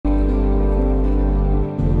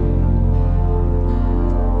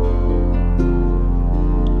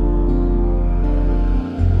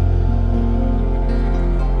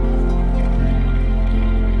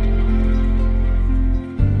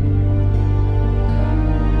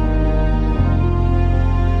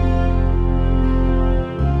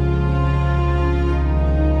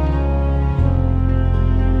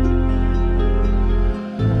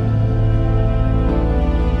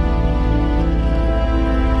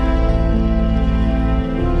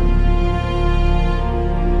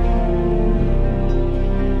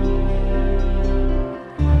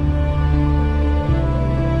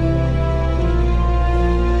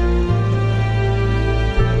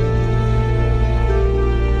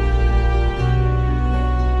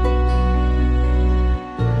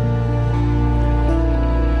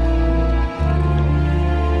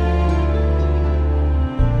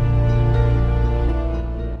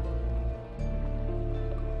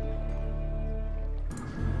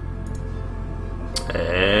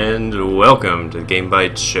and welcome to the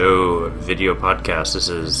indieBYTES Show video podcast. This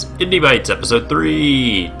is indieBYTES episode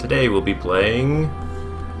 3. Today we'll be playing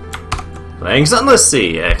Sunless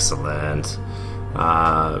Sea. Excellent.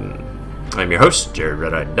 I'm your host, Jared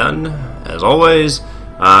Redeye Dunn, as always,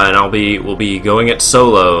 and we'll be going it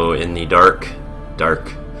solo in the dark,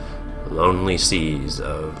 lonely seas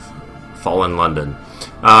of fallen London.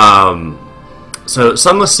 So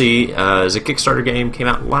Sunless Sea is a Kickstarter game, came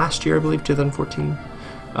out last year, I believe, 2014.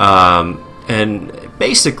 And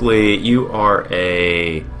basically, you are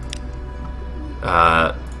a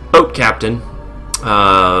boat captain,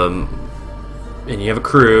 and you have a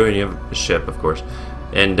crew, and you have a ship, of course.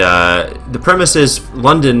 And the premise is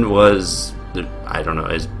London was, I don't know,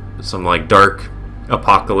 is some like dark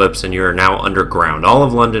apocalypse, and you're now underground. All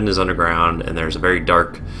of London is underground, and there's a very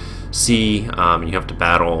dark sea, and you have to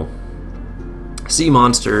battle sea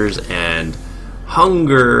monsters and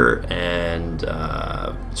hunger and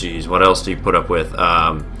geez, what else do you put up with?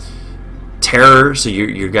 Terror. So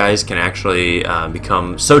your guys can actually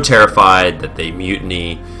become so terrified that they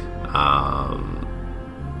mutiny.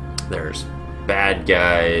 There's bad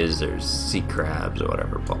guys, there's sea crabs or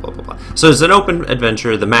whatever, blah blah blah blah. So it's an open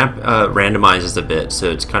adventure. The map randomizes a bit, so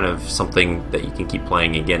it's kind of something that you can keep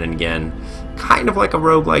playing again and again, kind of like a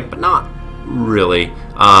roguelike, but not really.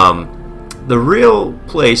 The real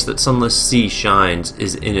place that Sunless Sea shines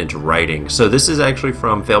is in its writing. So this is actually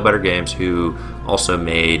from Failbetter Games, who also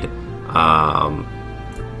made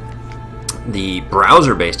the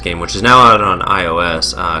browser-based game, which is now out on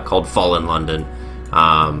iOS, called Fallen London.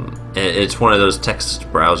 It's one of those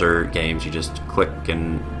text browser games. You just click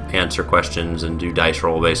and answer questions and do dice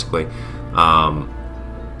roll, basically.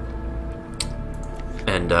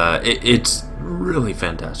 It's really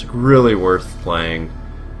fantastic, really worth playing.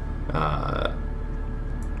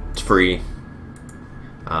 It's free.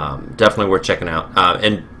 Definitely worth checking out.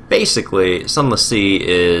 And basically, Sunless Sea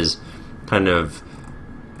is kind of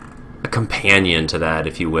a companion to that,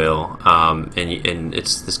 if you will. And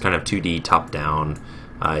it's this kind of 2D top-down.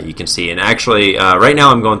 You can see. And actually, right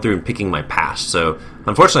now I'm going through and picking my past. So,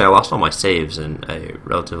 unfortunately, I lost all my saves in a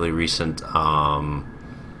relatively recent hard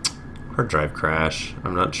drive crash.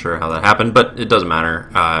 I'm not sure how that happened, but it doesn't matter.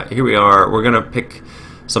 Here we are. We're gonna pick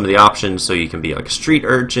some of the options, so you can be like a street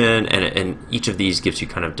urchin, and each of these gives you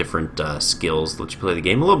kind of different skills that let you play the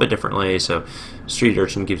game a little bit differently. So street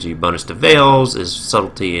urchin gives you bonus to veils, is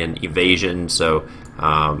subtlety and evasion, so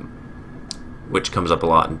which comes up a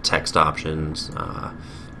lot in text options.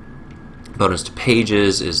 Bonus to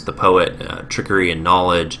pages is the poet, trickery and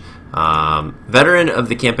knowledge. Veteran of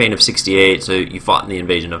the campaign of 68, so you fought in the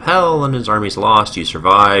invasion of hell, London's armies lost, you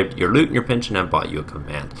survived, your loot and your pension have bought you a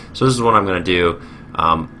command. So this is what I'm going to do.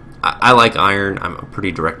 I like iron. I'm a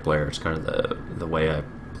pretty direct player. It's kind of the way I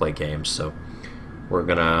play games. So we're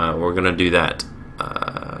gonna do that.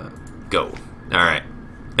 Go. All right.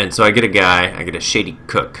 And so I get a guy. I get a shady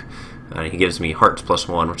cook. He gives me hearts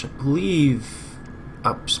 +1, which I believe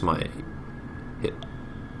ups my hit.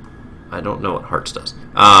 I don't know what hearts does.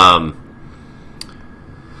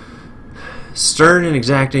 Stern and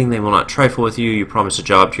exacting, they will not trifle with you. You promise a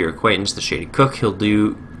job to your acquaintance, the shady cook. He'll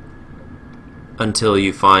do until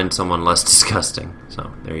you find someone less disgusting.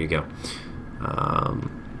 So there you go.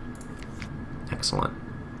 Excellent.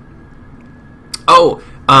 Oh,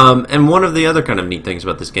 and one of the other kind of neat things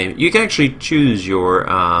about this game, you can actually choose your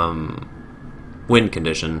win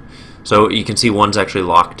condition. So you can see one's actually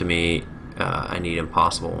locked to me. I need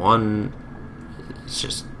impossible. One, it's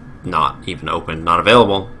just not even open, not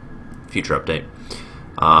available. Future update.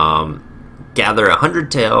 Gather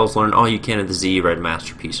 100 taels, learn all you can of the Z, write a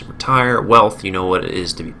masterpiece, and retire. Wealth, you know what it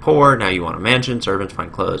is to be poor. Now you want a mansion, servants, fine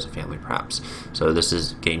clothes, a family perhaps. So this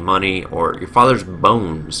is gain money, or your father's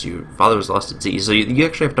bones. Your father was lost at sea. So you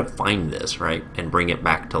actually have to find this, right, and bring it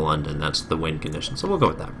back to London. That's the win condition. So we'll go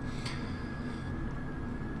with that.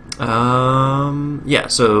 Yeah,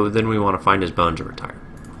 so then we want to find his bones and retire.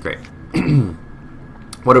 Great.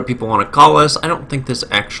 What do people want to call us? I don't think this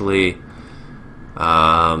actually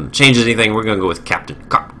changes anything. We're going to go with Captain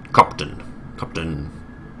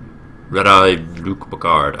Redeye Luke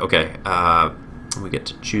Picard. Okay, we get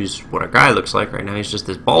to choose what our guy looks like. Right now he's just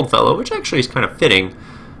this bald fellow, which actually is kind of fitting,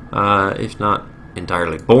 if not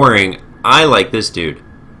entirely boring. I like this dude.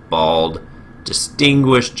 Bald,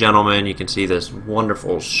 distinguished gentleman. You can see this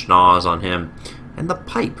wonderful schnoz on him. And the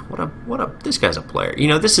pipe. This guy's a player. You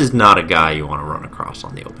know, this is not a guy you want to run across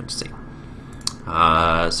on the open sea.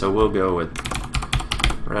 So we'll go with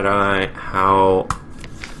Redeye. How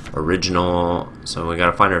original. So we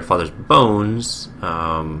gotta find our father's bones.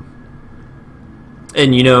 And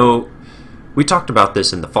you know, we talked about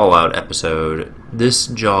this in the Fallout episode. This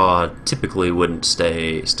jaw typically wouldn't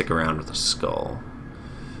stick around with a skull,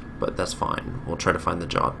 but that's fine. We'll try to find the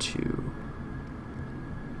jaw too.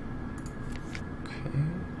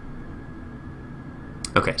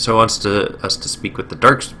 Okay, so it wants us to speak with the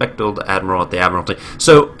dark spectacled admiral at the Admiralty.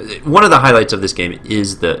 So one of the highlights of this game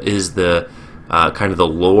is the kind of the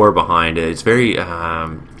lore behind it. It's very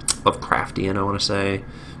Lovecraftian, I want to say,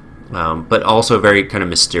 but also very kind of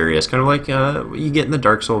mysterious, kind of like you get in the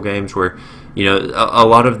Dark Souls games, where a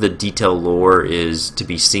lot of the detailed lore is to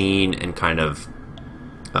be seen and kind of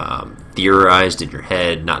theorized in your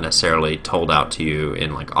head, not necessarily told out to you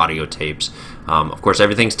in like audio tapes. Of course,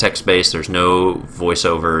 everything's text-based. There's no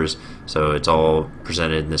voiceovers, so it's all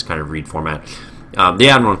presented in this kind of read format. The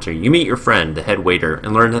Admiralty. You meet your friend, the head waiter,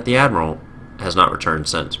 and learn that the Admiral has not returned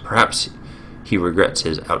since. Perhaps he regrets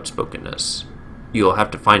his outspokenness. You'll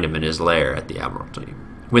have to find him in his lair at the Admiralty.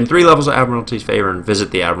 Win 3 levels of Admiralty's favor and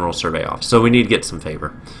visit the Admiral Survey Office. So we need to get some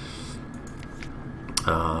favor.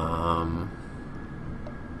 I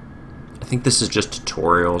think this is just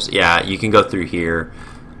tutorials. Yeah, you can go through here.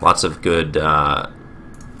 Lots of good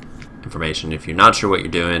information if you're not sure what you're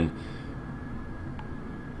doing.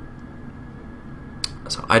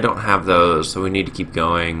 So I don't have those, so we need to keep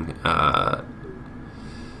going.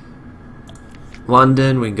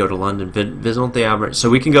 London, we can go to London, visit the Admiral. So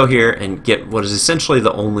we can go here and get what is essentially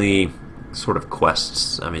the only sort of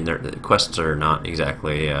quests. I mean, the quests are not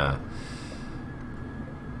exactly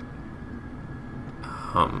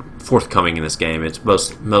forthcoming in this game. It's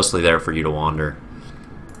mostly there for you to wander.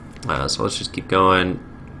 So let's just keep going.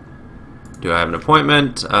 Do I have an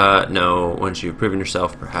appointment? No. Once you've proven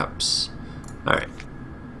yourself, perhaps. Alright.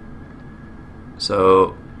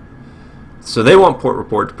 So they want port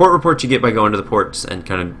report. Port reports you get by going to the ports and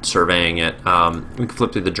kind of surveying it. We can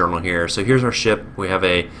flip through the journal here. So here's our ship. We have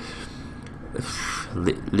the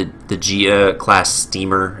Gia class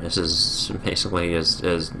steamer. This is basically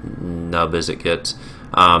as nub as it gets.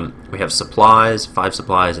 We have supplies, 5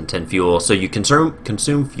 supplies and 10 fuel. So you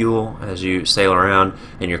consume fuel as you sail around,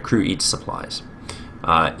 and your crew eats supplies.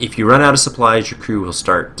 If you run out of supplies, your crew will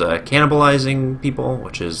start cannibalizing people,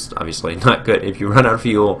 which is obviously not good. If you run out of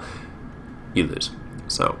fuel, you lose.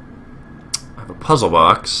 So I have a puzzle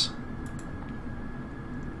box.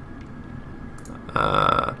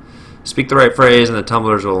 Speak the right phrase and the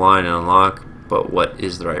tumblers will align and unlock. But what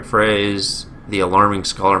is the right phrase? The alarming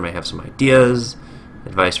scholar may have some ideas.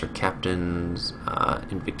 Advice for captains.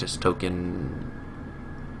 Invictus token.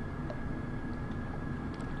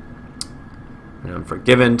 And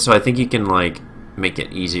Unforgiven. So I think you can like make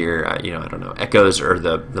it easier. I don't know. Echoes or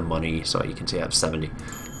the money. So you can see I have 70.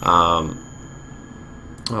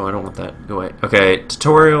 Oh, I don't want that. Go away. Okay,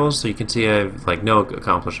 tutorials. So you can see I have like no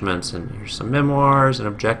accomplishments, and here's some memoirs and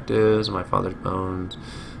objectives. My father's bones.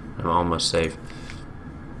 I'm almost safe.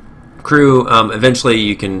 Crew. Eventually,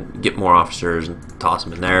 you can get more officers and toss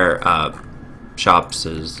them in there. Shops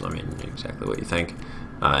is, I mean, exactly what you think.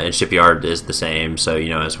 And shipyard is the same. So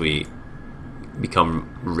as we become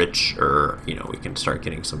rich, or we can start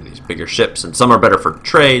getting some of these bigger ships, and some are better for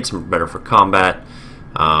trade, some are better for combat.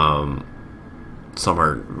 Some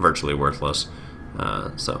are virtually worthless.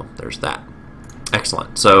 So there's that.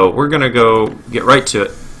 Excellent. So we're gonna go get right to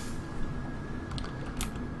it,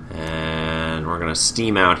 and we're gonna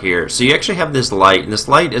steam out here. So you actually have this light, and this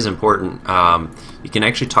light is important. You can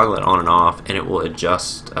actually toggle it on and off, and it will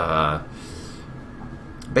adjust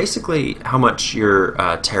basically how much your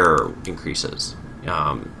terror increases.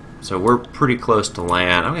 So we're pretty close to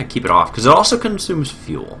land. I'm gonna keep it off because it also consumes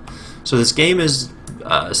fuel. So this game is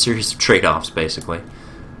a series of trade-offs, basically.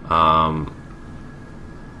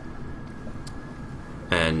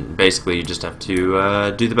 And basically you just have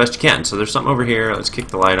to do the best you can. So there's something over here. Let's kick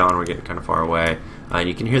the light on. We're getting kind of far away. And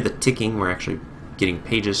you can hear the ticking. We're actually getting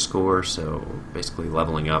pages score, so basically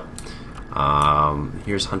leveling up.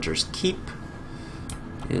 Here's Hunter's Keep.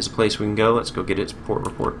 Is a place we can go. Let's go get its port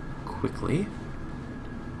report quickly.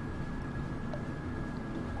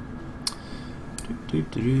 So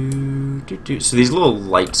these little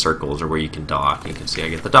light circles are where you can dock. You can see I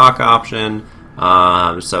get the dock option.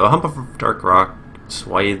 So a hump of dark rock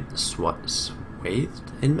swathed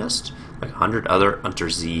in mist, like 100 other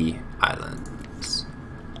unterzee islands.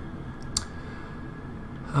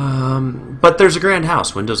 But there's a grand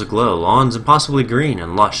house, windows aglow, lawns impossibly green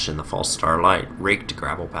and lush in the false starlight, raked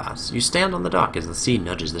gravel paths. You stand on the dock as the sea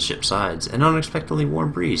nudges the ship's sides. An unexpectedly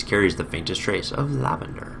warm breeze carries the faintest trace of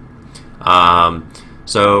lavender.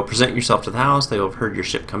 So present yourself to the house. They will have heard your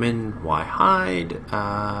ship come in. Why hide?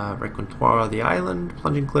 Raconteur the island,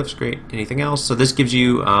 plunging cliffs, great. Anything else? So this gives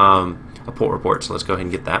you a port report. So let's go ahead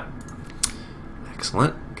and get that.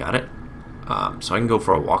 Excellent. Got it. So I can go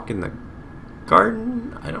for a walk in the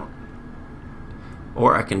garden. I don't.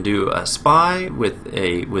 Or I can do a spy with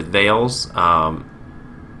veils. And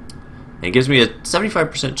it gives me a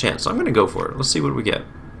 75% chance. So I'm going to go for it. Let's see what we get.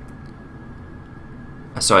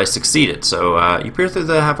 So I succeeded. So you peer through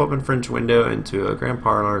the half-open French window into a grand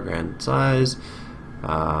parlor, grand size.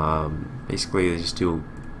 Basically, these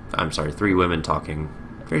three women talking.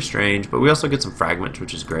 Very strange, but we also get some fragments,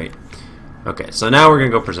 which is great. Okay, so now we're going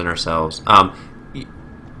to go present ourselves. I'm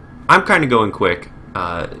kind of going quick,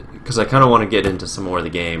 because I kind of want to get into some more of the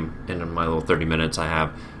game in my little 30 minutes I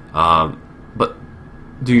have. But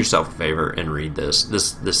do yourself a favor and read this.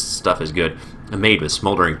 This stuff is good. Made with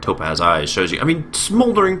smoldering topaz eyes. Shows you, I mean,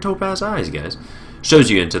 smoldering topaz eyes, guys. Shows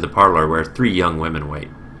you into the parlor where three young women wait.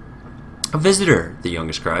 A visitor, the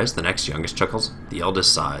youngest cries. The next youngest chuckles. The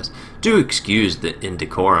eldest sighs. Do excuse the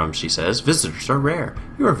indecorum, she says. Visitors are rare.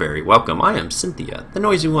 You are very welcome. I am Cynthia. The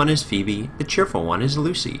noisy one is Phoebe. The cheerful one is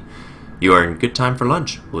Lucy. You are in good time for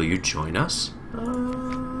lunch. Will you join us?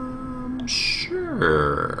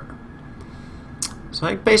 Sure. So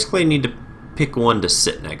I basically need to pick one to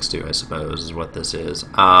sit next to, I suppose, is what this is.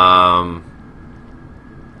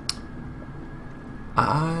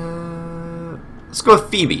 Let's go with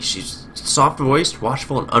Phoebe. She's soft-voiced,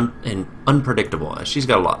 watchful, and unpredictable. She's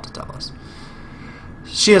got a lot to tell us.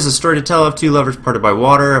 She has a story to tell of two lovers parted by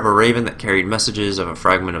water, of a raven that carried messages, of a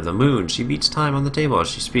fragment of the moon. She beats time on the table as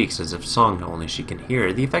she speaks, as if song only she can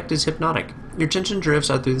hear. The effect is hypnotic. Your attention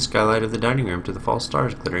drifts out through the skylight of the dining room to the false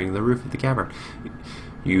stars glittering the roof of the cavern.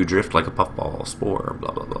 You drift like a puffball spore,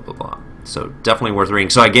 blah, blah, blah, blah, blah. So definitely worth reading.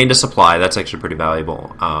 So I gained a supply. That's actually pretty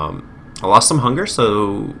valuable. I lost some hunger,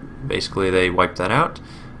 so basically they wiped that out.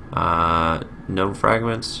 No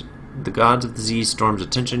fragments. The gods of the Z storm's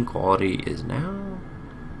attention quality is now...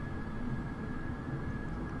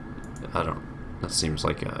 I don't... That seems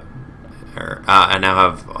like a error. I now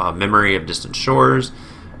have a memory of distant shores,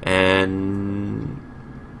 and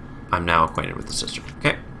I'm now acquainted with the sister.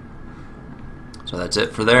 Okay. So that's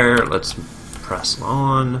it for there. Let's press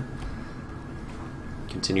on.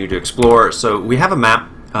 Continue to explore. So we have a map.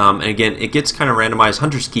 And again, it gets kind of randomized.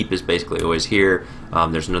 Hunter's Keep is basically always here.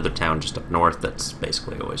 There's another town just up north that's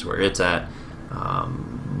basically always where it's at.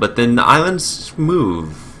 But then the islands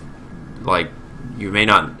move. Like, you may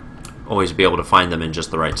not always be able to find them in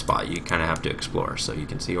just the right spot. You kind of have to explore. So you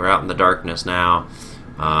can see we're out in the darkness now.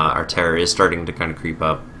 Our terror is starting to kind of creep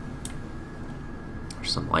up.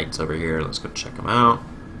 There's some lights over here. Let's go check them out.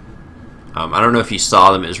 I don't know if you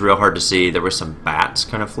saw them. It was real hard to see. There were some bats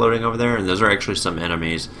kind of floating over there, and those are actually some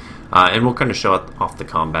enemies. And we'll kind of show off the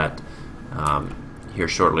combat here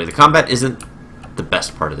shortly. The combat isn't the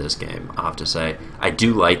best part of this game, I'll have to say. I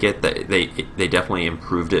do like it. They definitely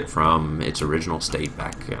improved it from its original state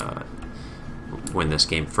back when this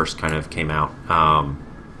game first kind of came out.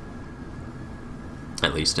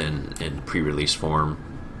 At least in pre-release form.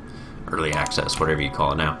 Early access, whatever you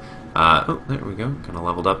call it now. Oh, there we go. Kind of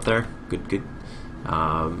leveled up there. Good, good.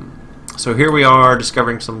 So here we are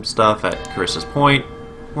discovering some stuff at Carissa's Point.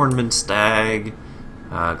 Hornman Stag.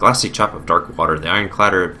 Glassy chop of dark water. The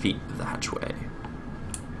ironcladder at feet of the hatchway.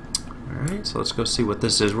 Alright, so let's go see what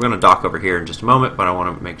this is. We're going to dock over here in just a moment, but I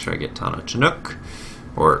want to make sure I get Tana Chinook.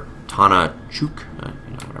 Or Tana Chuk. You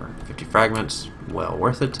know, whatever. 50 fragments. Well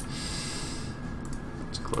worth it.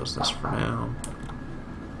 Let's close this for now.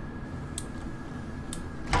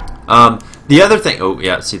 The other thing, oh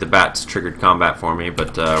yeah, see the bats triggered combat for me,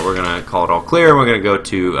 but we're going to call it all clear. We're going to go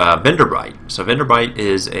to indieBYTES. So indieBYTES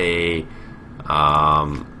is a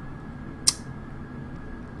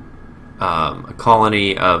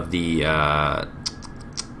colony of the,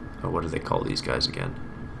 what do they call these guys again?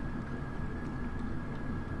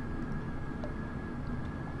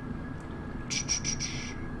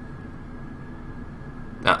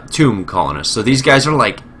 Tomb colonists. So these guys are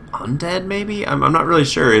like undead, maybe? I'm not really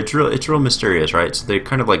sure. It's real mysterious, right? So they're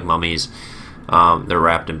kind of like mummies. They're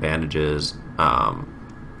wrapped in bandages.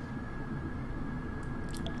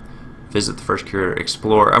 Visit the first curator.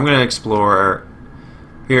 Explore. I'm going to explore.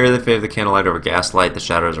 Here, they fade the candlelight over gaslight. The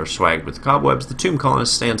shadows are swagged with cobwebs. The tomb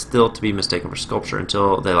colonists stand still to be mistaken for sculpture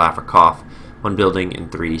until they laugh or cough. One building in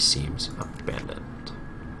 3 seems abandoned.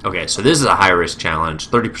 Okay, so this is a high-risk challenge.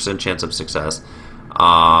 30% chance of success.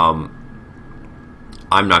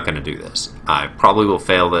 I'm not going to do this. I probably will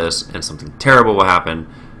fail this, and something terrible will happen.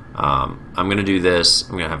 I'm going to do this.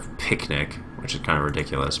 I'm going to have picnic, which is kind of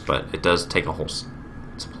ridiculous, but it does take a whole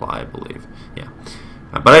supply, I believe. Yeah.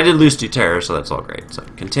 But I did lose 2 terror, so that's all great. So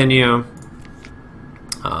continue.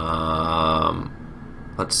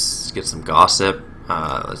 Let's get some gossip.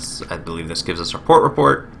 I believe this gives us our port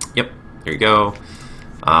report. Yep. There you go.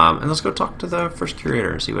 And let's go talk to the first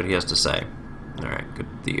curator and see what he has to say. Alright,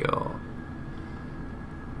 good deal.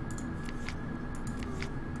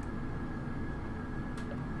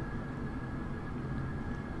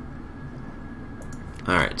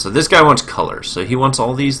 Alright, so this guy wants colors. So he wants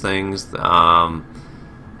all these things. He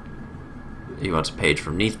wants a page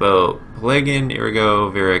from Neathboat, Pelagian,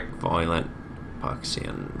 Irigo, Viric, Violent,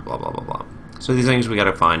 Epoxian, blah blah blah blah. So these things we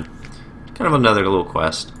gotta find. Kind of another little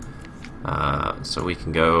quest. So we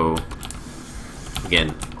can go,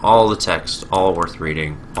 again, all the text, all worth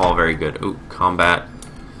reading, all very good. Ooh, combat.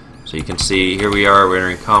 So you can see, here we are, we're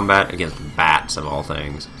entering combat against bats of all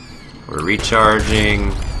things. We're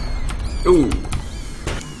recharging. Ooh,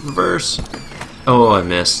 reverse. Oh, I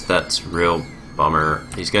missed. That's real bummer.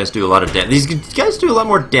 These guys do a lot of damage. These guys do a lot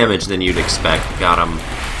more damage than you'd expect. Got them.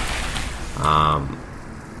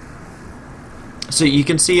 So you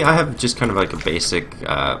can see I have just kind of like a basic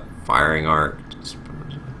firing arc.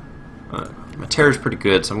 My terror is pretty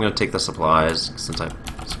good, so I'm going to take the supplies since I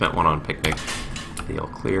spent one on picnic. Be all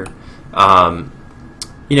clear.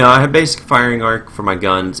 You know, I have basic firing arc for my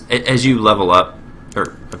guns. As you level up,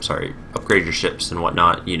 or I'm sorry, upgrade your ships and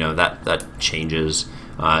whatnot, you know, that changes.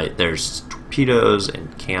 There's torpedoes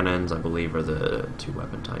and cannons, I believe, are the two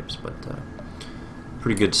weapon types, but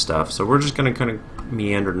pretty good stuff. So we're just going to kind of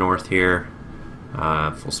meander north here.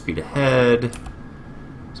 Full speed ahead.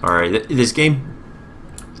 Sorry, this game,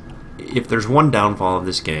 if there's one downfall of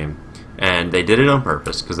this game, and they did it on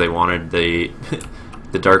purpose because they wanted the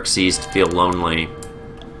the dark seas to feel lonely.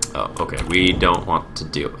 Oh, okay, we don't want to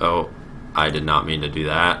do. Oh, I did not mean to do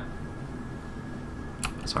that.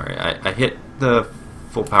 Sorry, I hit the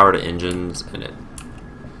full power to engines, and it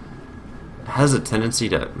has a tendency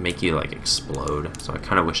to make you like explode. So I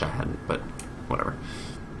kind of wish I hadn't, but whatever.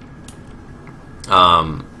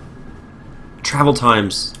 Travel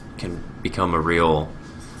times can become a real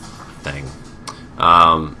thing.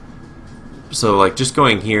 So like just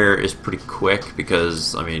going here is pretty quick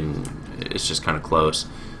because I mean it's just kind of close.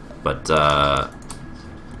 But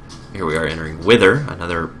here we are entering Wither,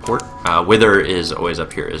 another port. Wither is always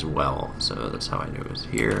up here as well, so that's how I knew it was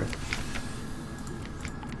here.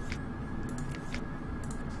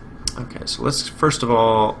 Okay, so let's first of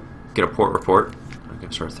all get a port report. I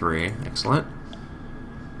guess we're 3. Excellent.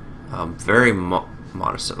 Very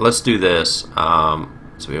modest. Let's do this.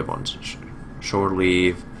 So we have one shore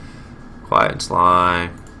leave, quiet and sly.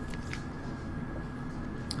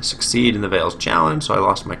 I succeed in the Veil's challenge, so I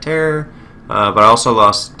lost my terror, but I also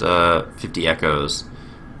lost 50 echoes,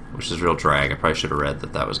 which is real drag. I probably should have read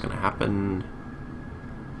that that was going to happen.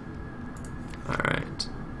 Alright.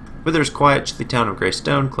 Wither's quiet, chilly town of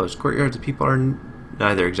Greystone, closed courtyards. The people are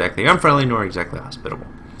neither exactly unfriendly nor exactly hospitable.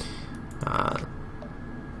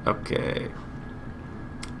 Okay.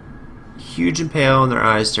 Huge and pale, and their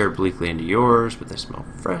eyes stare obliquely into yours, but they smell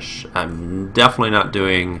fresh. I'm definitely not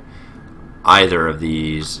doing either of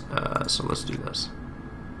these, so let's do this.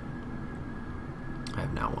 I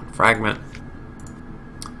have now 1 fragment.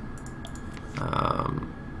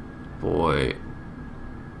 Boy,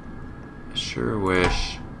 I sure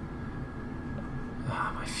wish.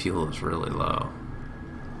 My fuel is really low.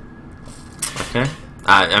 Okay.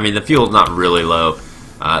 I mean, the fuel's not really low.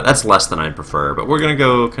 That's less than I'd prefer, but we're going to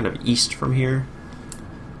go kind of east from here.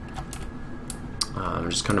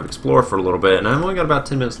 Just kind of explore for a little bit, and I've only got about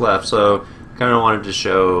 10 minutes left, so kind of wanted to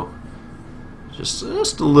show just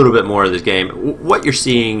a little bit more of this game. What you're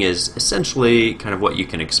seeing is essentially kind of what you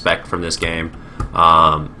can expect from this game.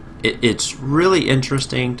 It's really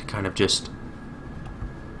interesting to kind of just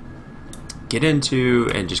get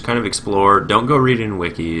into and just kind of explore. Don't go reading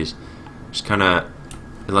wikis. Just kind of,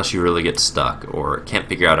 unless you really get stuck or can't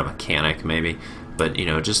figure out a mechanic maybe, but you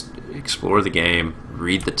know, just explore the game,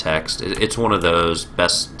 read the text. It's one of those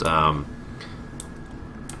best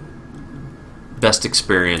best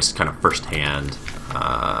experienced kind of firsthand,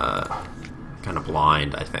 kind of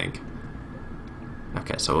blind, I think.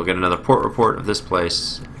 Okay, so we'll get another port report of this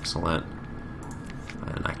place. Excellent.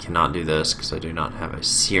 And I cannot do this because I do not have a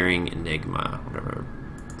searing enigma, whatever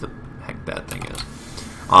the heck that thing is.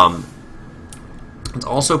 It's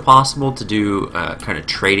also possible to do kind of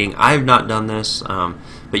trading. I have not done this,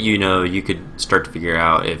 but you know, you could start to figure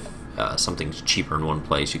out if something's cheaper in one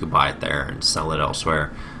place, you could buy it there and sell it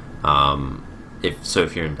elsewhere.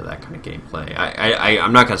 If you're into that kind of gameplay,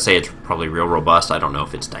 I'm not going to say it's probably real robust. I don't know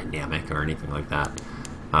if it's dynamic or anything like that,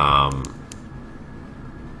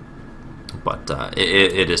 but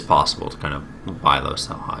it is possible to kind of buy low,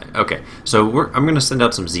 sell high. Okay, so I'm going to send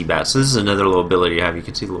out some Z-bats. So this is another little ability you have. You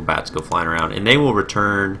can see the little bats go flying around, and they will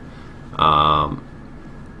return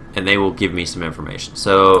and they will give me some information.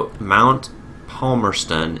 So Mount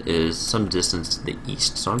Palmerston is some distance to the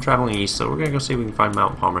east. So I'm traveling east, so we're going to go see if we can find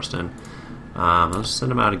Mount Palmerston. Let's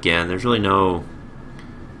send them out again. There's really no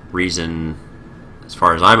reason, as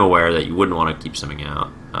far as I'm aware, that you wouldn't want to keep sending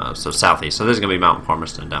out. So southeast. So this is going to be Mount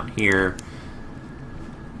Palmerston down here.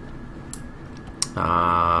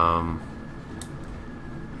 I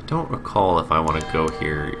don't recall if I want to go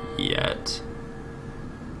here yet.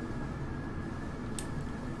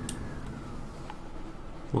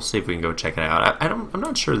 We'll see if we can go check it out. I'm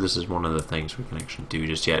not sure this is one of the things we can actually do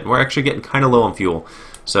just yet. We're actually getting kind of low on fuel,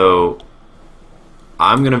 so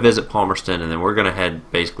I'm going to visit Palmerston, and then we're going to head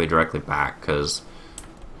basically directly back, because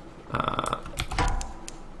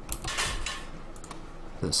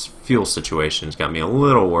this fuel situation's got me a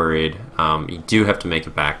little worried. You do have to make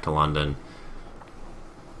it back to London.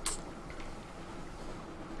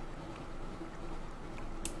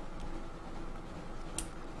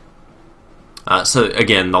 So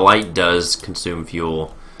again, the light does consume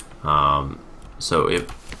fuel, so it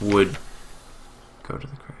would go to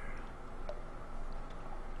the crater.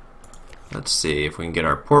 Let's see if we can get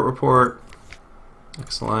our port report.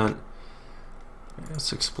 Excellent.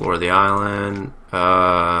 Let's explore the island.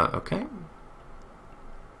 Okay.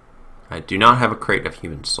 I do not have a crate of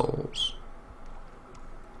human souls.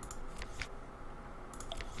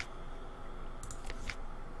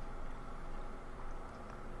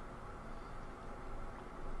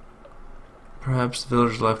 Perhaps the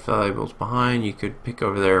village left valuables behind. You could pick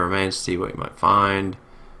over their remains, see what you might find.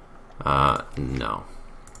 No.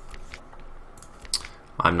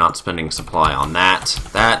 I'm not spending supply on that.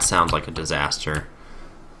 That sounds like a disaster.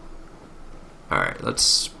 Alright,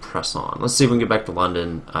 let's press on. Let's see if we can get back to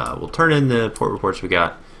London. We'll turn in the port reports we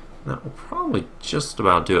got. That will probably just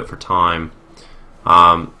about do it for time.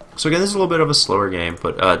 So again, this is a little bit of a slower game,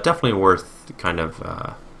 but definitely worth kind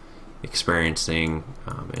of experiencing,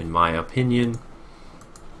 in my opinion.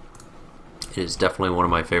 It is definitely one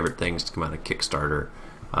of my favorite things to come out of Kickstarter.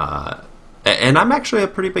 And I'm actually a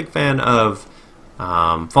pretty big fan of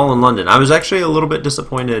Fallen London. I was actually a little bit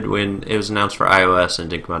disappointed when it was announced for iOS and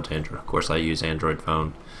didn't come out to Android. Of course, I use Android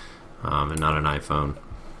phone and not an iPhone,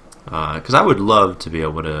 because I would love to be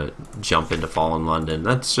able to jump into Fallen London.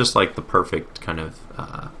 That's just like the perfect kind of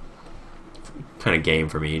game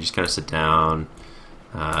for me. You just kind of sit down,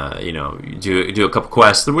 you know, you do a couple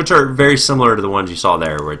quests, which are very similar to the ones you saw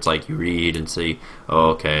there, where it's like you read and see,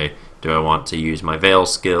 oh, okay, do I want to use my veil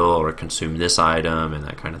skill or consume this item, and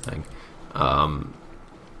that kind of thing.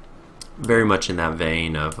 Very much in that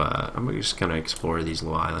vein of I'm just going to explore these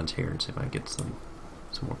little islands here and see if I can get some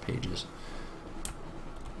more pages.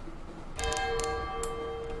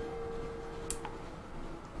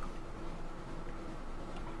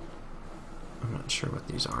 I'm not sure what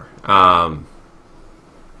these are.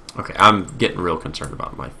 Okay, I'm getting real concerned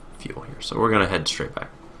about my fuel here, so we're going to head straight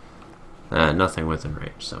back. Nothing within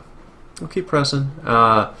range, so we'll keep pressing.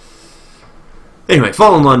 Anyway,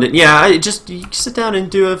 Fallen London. Yeah, you sit down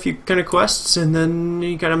and do a few kind of quests, and then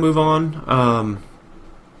you kind of move on.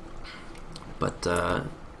 But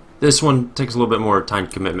this one takes a little bit more time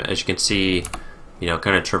commitment. As you can see, you know,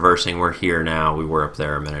 kind of traversing. We're here now. We were up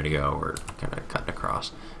there a minute ago. We're kind of cutting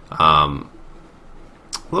across. A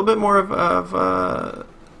little bit more of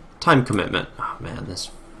time commitment. Oh man,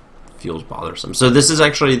 this feels bothersome. So this is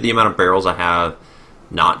actually the amount of barrels I have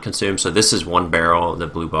not consumed. So this is one barrel, the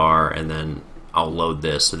blue bar, and then I'll load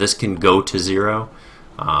this. So this can go to 0.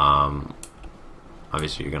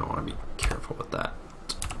 Obviously you're going to want to be careful with that.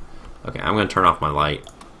 Okay, I'm going to turn off my light.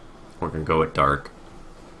 We're going to go at dark.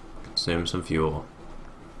 Consume some fuel.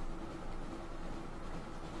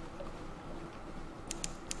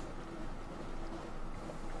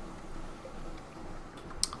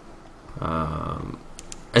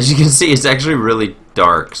 As you can see, it's actually really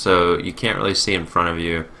dark, so you can't really see in front of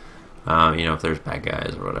you, you know, if there's bad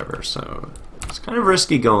guys or whatever. So it's kind of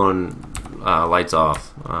risky going lights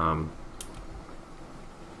off.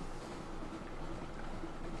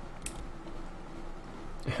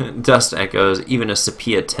 Dust echoes, even a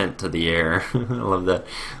sepia tent to the air. I love that.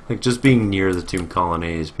 Like, just being near the tomb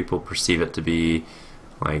colonies, people perceive it to be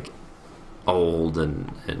like old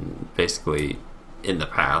and basically in the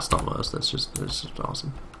past almost. That's just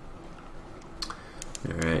awesome.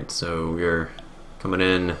 Alright, so we're coming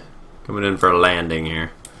in for a landing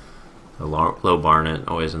here. The low Barnet,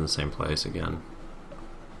 always in the same place again.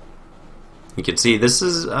 You can see this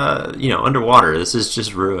is you know, underwater. This is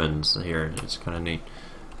just ruins here. It's kind of neat.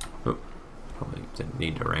 Oh, probably didn't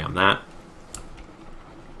need to ram that.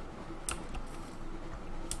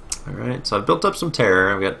 Alright, so I've built up some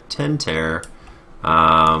terror. I've got 10 terror.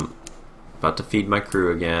 about to feed my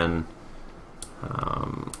crew again.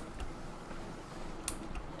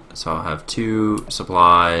 So I'll have 2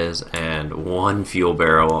 supplies and 1 fuel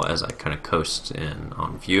barrel as I kind of coast in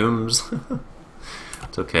on fumes.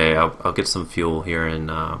 It's okay. I'll get some fuel here in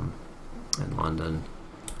London.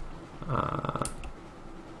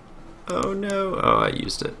 Oh no! Oh, I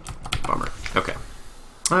used it. Bummer. Okay.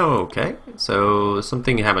 Oh, okay. So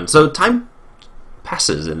something happened. So time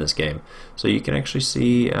passes in this game. So you can actually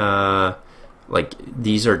see, like,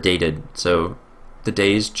 these are dated. So the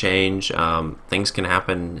days change. Things can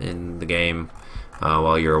happen in the game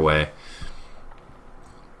while you're away.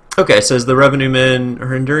 Okay, it says the revenue men,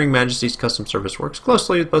 Her Enduring Majesty's Customs Service works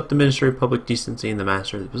closely with both the Ministry of Public Decency and the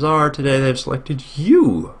Master of the Bazaar. Today they've selected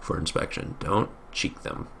you for inspection. Don't cheek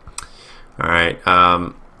them. Alright,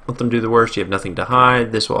 let them do the worst. You have nothing to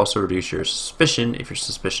hide. This will also reduce your suspicion if your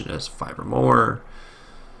suspicion is 5 or more.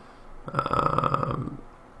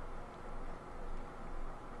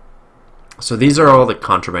 So these are all the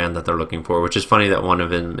contraband that they're looking for, which is funny that one of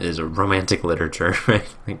them is a romantic literature, right?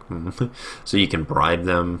 So you can bribe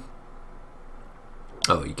them.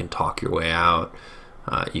 Oh, you can talk your way out.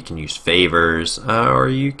 You can use favors, or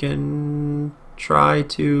you can try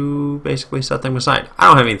to basically set them aside. I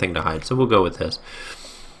don't have anything to hide, so we'll go with this.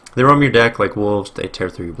 They roam your deck like wolves. They tear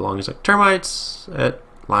through your belongings like termites. At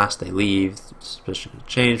last, they leave. Suspicion has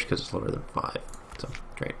changed because it's lower than 5. So,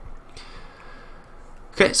 great.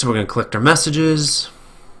 Okay, so we're going to collect our messages.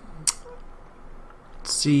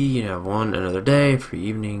 Let's see, you have another day, free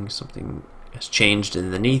evening, something has changed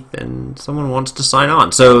underneath, and someone wants to sign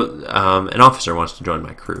on. So, an officer wants to join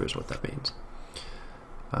my crew is what that means.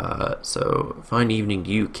 So, fine evening to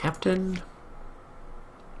you, Captain.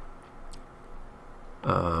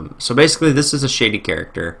 So basically this is a shady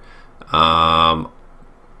character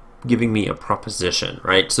giving me a proposition,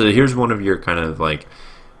 right? So here's one of your kind of like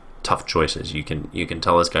tough choices. You can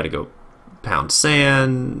tell this guy to go pound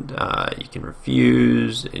sand, you can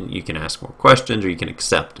refuse, and you can ask more questions, or you can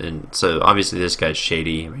accept. And so obviously this guy's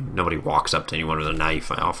shady. I mean, nobody walks up to anyone with a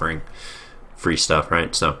knife offering free stuff,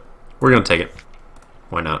 right? So we're gonna take it.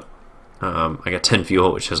 Why not? I got 10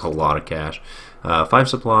 fuel, which is a lot of cash. 5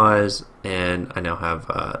 supplies, and I now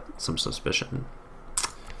have some suspicion.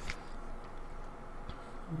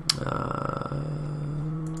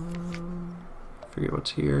 Forget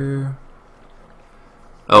what's here.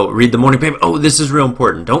 Oh, read the morning paper. Oh, this is real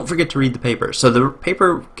important. Don't forget to read the paper. So the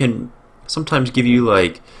paper can sometimes give you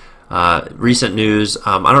like recent news.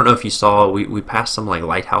 I don't know if you saw, we passed some like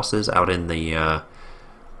lighthouses out in the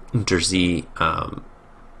unterzee,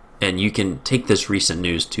 and you can take this recent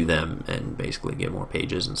news to them and basically get more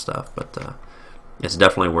pages and stuff. But it's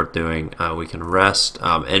definitely worth doing. We can rest,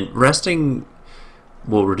 and resting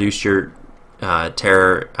will reduce your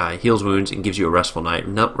terror, heals wounds, and gives you a restful night.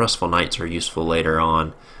 Restful nights are useful later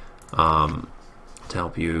on to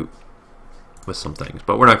help you with some things.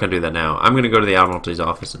 But we're not going to do that now. I'm going to go to the Admiralty's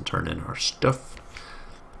office and turn in our stuff.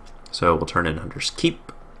 So we'll turn in Hunter's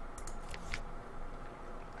Keep.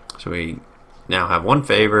 So we now have 1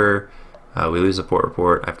 favor. We lose a port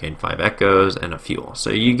report. I've gained 5 echoes and a fuel.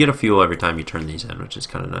 So you get a fuel every time you turn these in, which is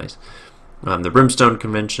kind of nice. The Brimstone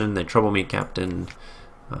Convention, they trouble me, Captain.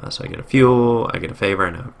 So I get a fuel, I get a favor,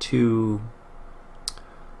 I now have 2.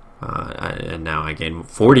 And now I gain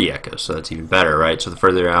 40 echoes, so that's even better, right? So the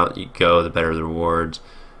further out you go, the better the rewards.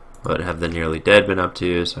 What have the Nearly Dead been up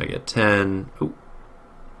to? So I get 10. Ooh.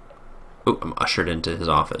 Ooh, I'm ushered into his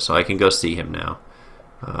office, so I can go see him now.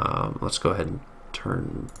 Let's go ahead and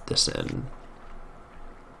turn this in.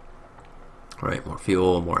 Alright, more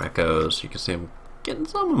fuel, more echoes. You can see I'm getting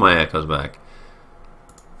some of my echoes back.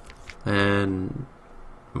 And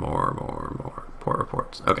more port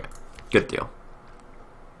reports. Okay, good deal.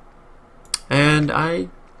 And I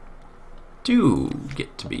do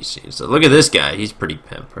get to be seen. So look at this guy. He's pretty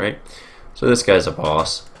pimp, right? So this guy's a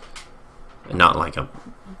boss. And not like a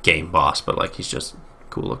game boss, but like he's just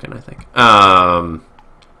cool looking, I think.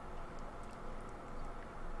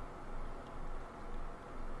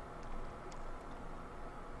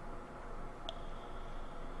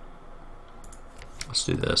 Let's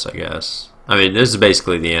do this, I guess. I mean, this is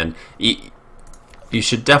basically the end. You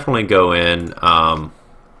should definitely go in.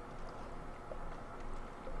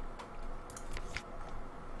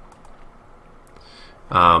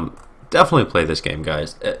 Definitely play this game,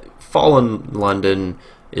 guys. Fallen London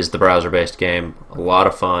is the browser-based game. A lot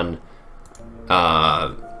of fun.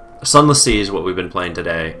 Sunless Sea is what we've been playing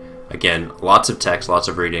today. Again, lots of text, lots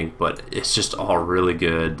of reading, but it's just all really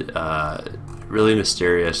good. Really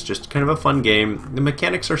mysterious, just kind of a fun game. The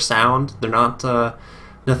mechanics are sound. They're not,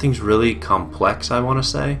 nothing's really complex, I want to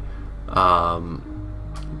say.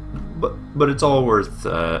 but it's all worth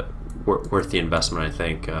the investment, I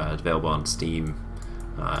think. It's available on Steam,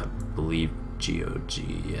 I believe GOG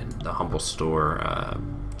and the Humble Store.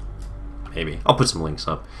 Maybe I'll put some links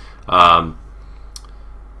up.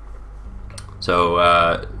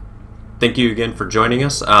 So thank you again for joining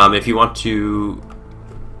us. If you want to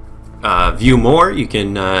view more, you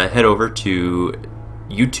can head over to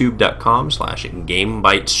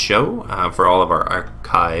youtube.com/GameBytesShow for all of our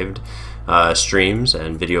archived streams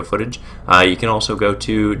and video footage. You can also go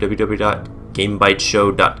to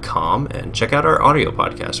www.GameBytesShow.com and check out our audio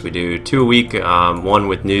podcast. We do 2 a week, one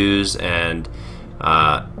with news and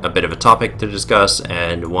a bit of a topic to discuss,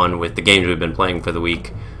 and one with the games we've been playing for the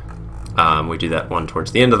week. We do that one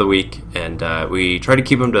towards the end of the week, and we try to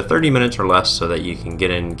keep them to 30 minutes or less so that you can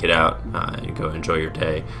get in, get out, and go enjoy your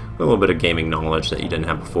day with a little bit of gaming knowledge that you didn't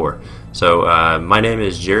have before. So my name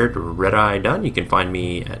is Jared Redeye Dunn. You can find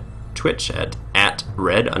me at Twitch at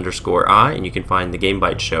 @red_I, and you can find the Game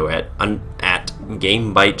Bytes Show at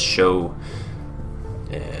Game Bytes Show.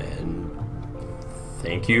 And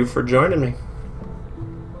thank you for joining me.